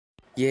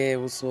Yeah,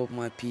 what's up,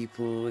 my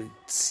people?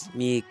 It's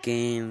me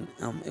again.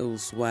 I'm El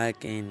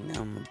Swag, and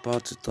I'm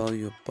about to tell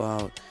you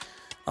about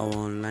our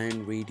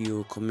online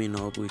radio coming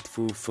up with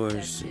full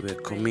force. We're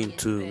coming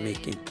to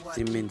make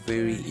entertainment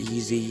very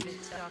easy.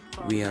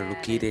 We are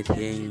located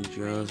here in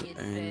Jos,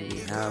 and we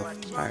have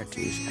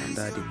artists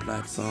under the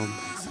platform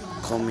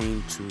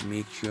coming to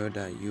make sure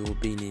that you're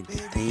being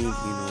entertained.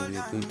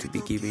 We're going to be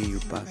giving you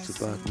back to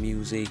back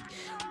music,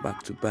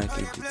 back to back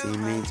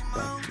entertainment,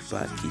 back to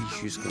back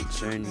issues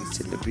concerning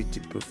celebrity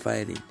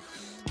profiling.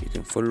 You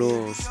can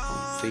follow us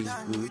on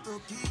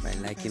Facebook by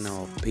liking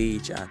our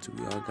page at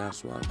We All Got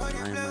Swag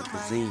Online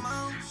Magazine,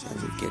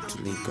 and we get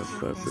to link up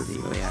properly.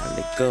 Oh yeah,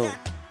 let's go.